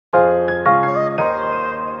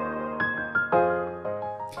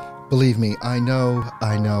Believe me, I know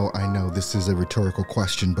this is a rhetorical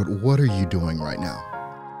question, but what are you doing right now?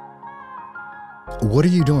 What are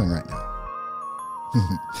you doing right now?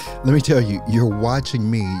 Let me tell you, you're watching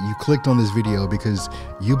me. You clicked on this video because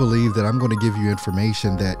you believe that I'm going to give you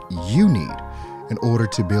information that you need in order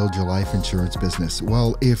to build your life insurance business.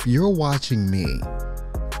 Well, if you're watching me,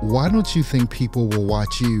 why don't you think people will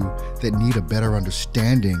watch you that need a better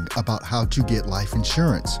understanding about how to get life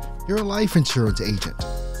insurance? You're a life insurance agent.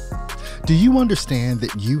 Do you understand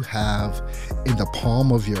that you have in the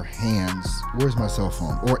palm of your hands, where's my cell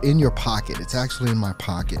phone? Or in your pocket, it's actually in my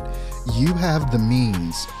pocket. You have the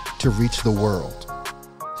means to reach the world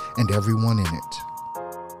and everyone in it,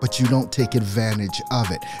 but you don't take advantage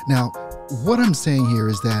of it. Now, what I'm saying here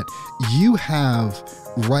is that you have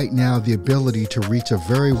right now the ability to reach a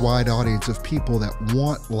very wide audience of people that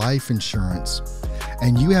want life insurance,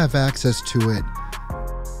 and you have access to it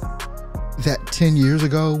that 10 years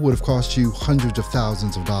ago would have cost you hundreds of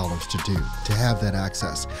thousands of dollars to do, to have that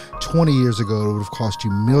access. 20 years ago, it would have cost you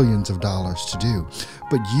millions of dollars to do.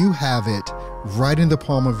 But you have it right in the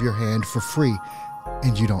palm of your hand for free,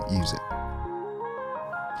 and you don't use it.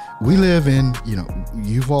 We live in,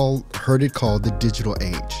 you've all heard it called the digital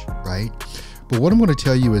age, right? But what I'm going to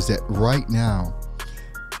tell you is that right now,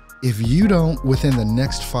 if you don't, within the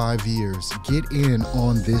next 5 years, get in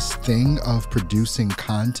on this thing of producing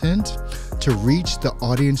content to reach the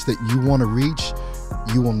audience that you want to reach,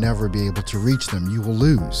 you will never be able to reach them. You will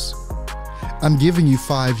lose. I'm giving you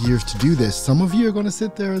 5 years to do this. Some of you are going to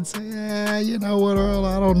sit there and say, yeah, you know what, Earl,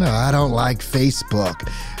 I don't know. I don't like Facebook.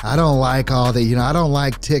 I don't like all the, I don't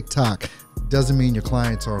like TikTok. Doesn't mean your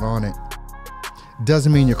clients aren't on it.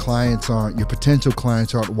 Doesn't mean your potential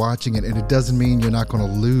clients aren't watching it, and it doesn't mean you're not going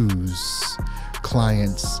to lose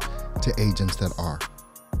clients to agents that are.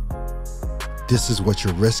 This is what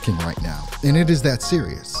you're risking right now, and it is that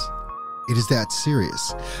serious. It is that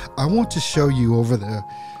serious. I want to show you over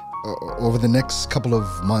the next couple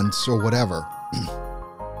of months or whatever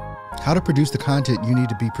how to produce the content you need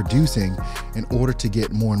to be producing in order to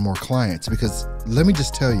get more and more clients, because let me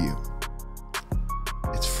just tell you,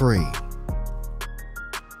 it's free.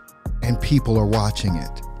 And people are watching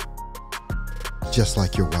it, just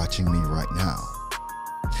like you're watching me right now.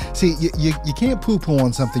 See, you can't poo-poo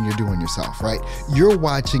on something you're doing yourself, right? You're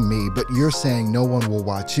watching me, but you're saying no one will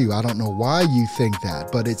watch you. I don't know why you think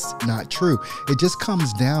that, but it's not true. It just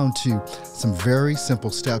comes down to some very simple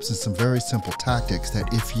steps and some very simple tactics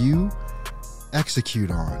that if you execute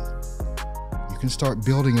on, you can start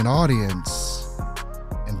building an audience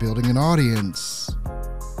and building an audience.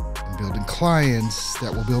 Building clients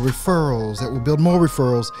that will build referrals, that will build more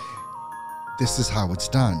referrals. This is how it's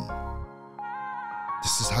done.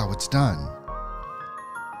 This is how it's done.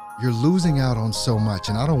 You're losing out on so much,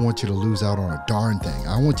 and I don't want you to lose out on a darn thing.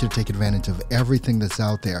 I want you to take advantage of everything that's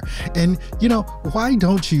out there. And why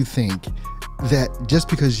don't you think that just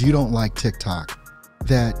because you don't like TikTok,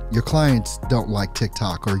 that your clients don't like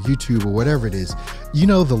TikTok or YouTube or whatever it is?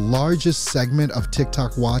 The largest segment of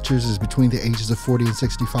TikTok watchers is between the ages of 40 and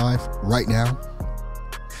 65 right now.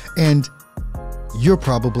 And you're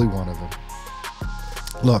probably one of them.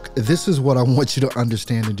 Look, this is what I want you to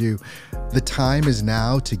understand and do. The time is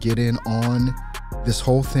now to get in on this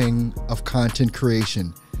whole thing of content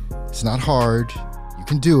creation. It's not hard. You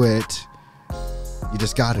can do it. You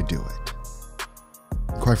just got to do it.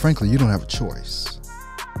 Quite frankly, you don't have a choice.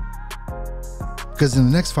 Because in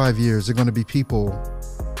the next 5 years, there are going to be people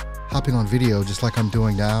hopping on video just like I'm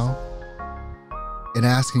doing now and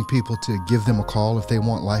asking people to give them a call if they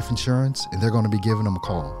want life insurance, and they're going to be giving them a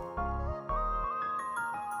call.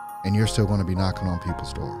 And you're still going to be knocking on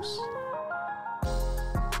people's doors.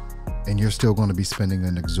 And you're still going to be spending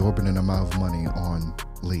an exorbitant amount of money on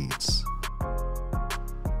leads.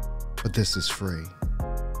 But this is free.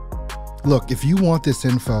 Look, if you want this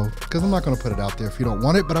info, because I'm not going to put it out there if you don't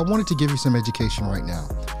want it, but I wanted to give you some education right now.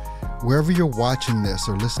 Wherever you're watching this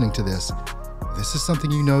or listening to this, this is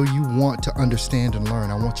something you want to understand and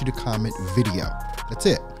learn. I want you to comment video. That's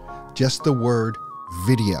it. Just the word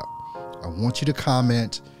video. I want you to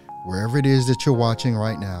comment wherever it is that you're watching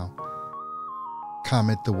right now.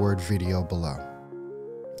 Comment the word video below.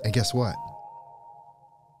 And guess what?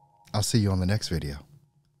 I'll see you on the next video.